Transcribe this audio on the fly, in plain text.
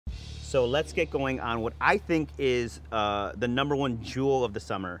So let's get going on what I think is the #1 jewel of the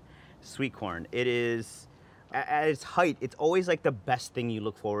summer, sweet corn. It is, at its height, it's always like the best thing you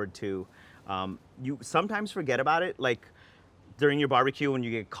look forward to. You sometimes forget about it, like during your barbecue when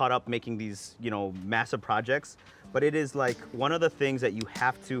you get caught up making these, you know, massive projects. But it is like one of the things that you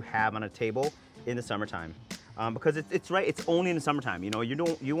have to have on a table in the summertime, because it's right. It's only in the summertime. You know, you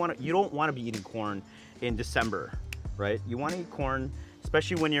don't want to be eating corn in December, right? You want to eat corn,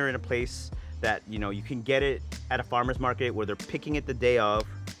 especially when you're in a place that, you know, you can get it at a farmer's market where they're picking it the day of.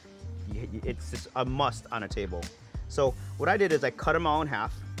 It's just a must on a table. So what I did is I cut them all in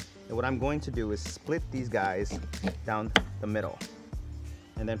half, and what I'm going to do is split these guys down the middle,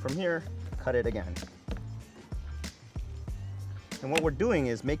 and then from here cut it again. And what we're doing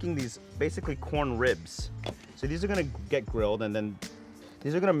is making these basically corn ribs. So these are gonna get grilled, and then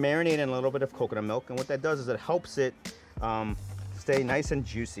these are gonna marinate in a little bit of coconut milk. And what that does is it helps it stay nice and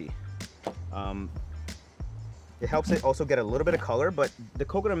juicy. It helps it also get a little bit of color, but the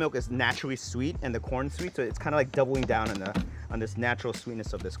coconut milk is naturally sweet and the corn sweet, so it's kind of like doubling down on this natural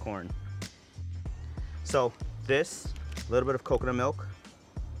sweetness of this corn. So this, a little bit of coconut milk.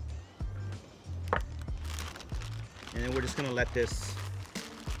 And then we're just gonna let this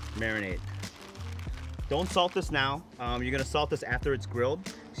marinate. Don't salt this now. You're gonna salt this after it's grilled,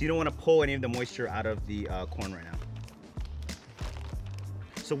 so you don't wanna pull any of the moisture out of the corn right now.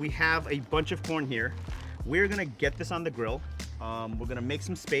 So we have a bunch of corn here. We're gonna get this on the grill. We're gonna make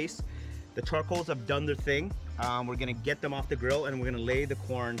some space. The charcoals have done their thing. We're gonna get them off the grill, and we're gonna lay the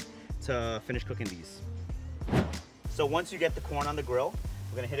corn to finish cooking these. So once you get the corn on the grill,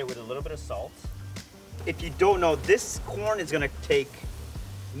 we're gonna hit it with a little bit of salt. If you don't know, this corn is gonna take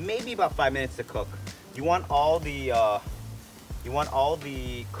maybe about 5 minutes to cook. You want all the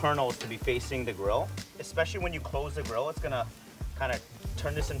kernels to be facing the grill, especially when you close the grill. It's gonna kind of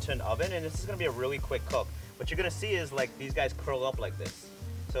turn this into an oven, and this is gonna be a really quick cook. What you're gonna see is like these guys curl up like this.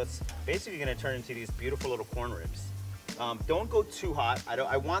 So it's basically gonna turn into these beautiful little corn ribs. Don't go too hot.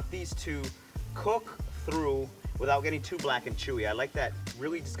 I want these to cook through without getting too black and chewy. I like that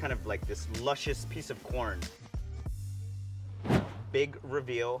really just kind of like this luscious piece of corn. Big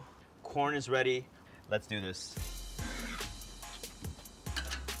reveal. Corn is ready. Let's do this.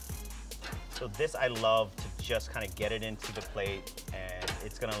 So this I love to just kind of get it into the plate, and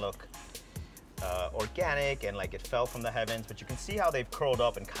it's gonna look organic and like it fell from the heavens, but you can see how they've curled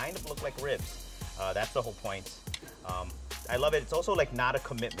up and kind of look like ribs. That's the whole point. I love it. It's also like not a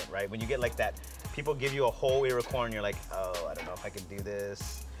commitment, right? When you get like that, people give you a whole ear of corn, you're like, oh, I don't know if I can do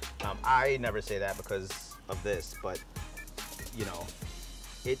this. I never say that because of this, but you know,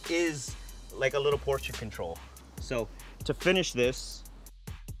 it is like a little portion control. So to finish this,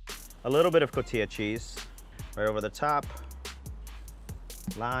 a little bit of cotija cheese right over the top,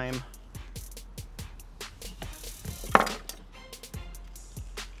 lime,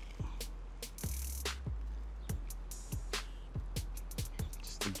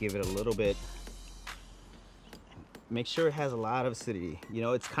 just to give it a little bit. Make sure it has a lot of acidity. You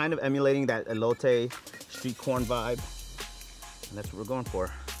know, it's kind of emulating that elote street corn vibe, and that's what we're going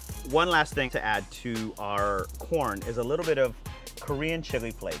for. One last thing to add to our corn is a little bit of Korean chili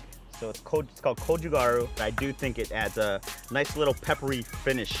flake. So it's called gochugaru. I do think it adds a nice little peppery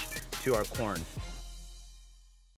finish to our corn.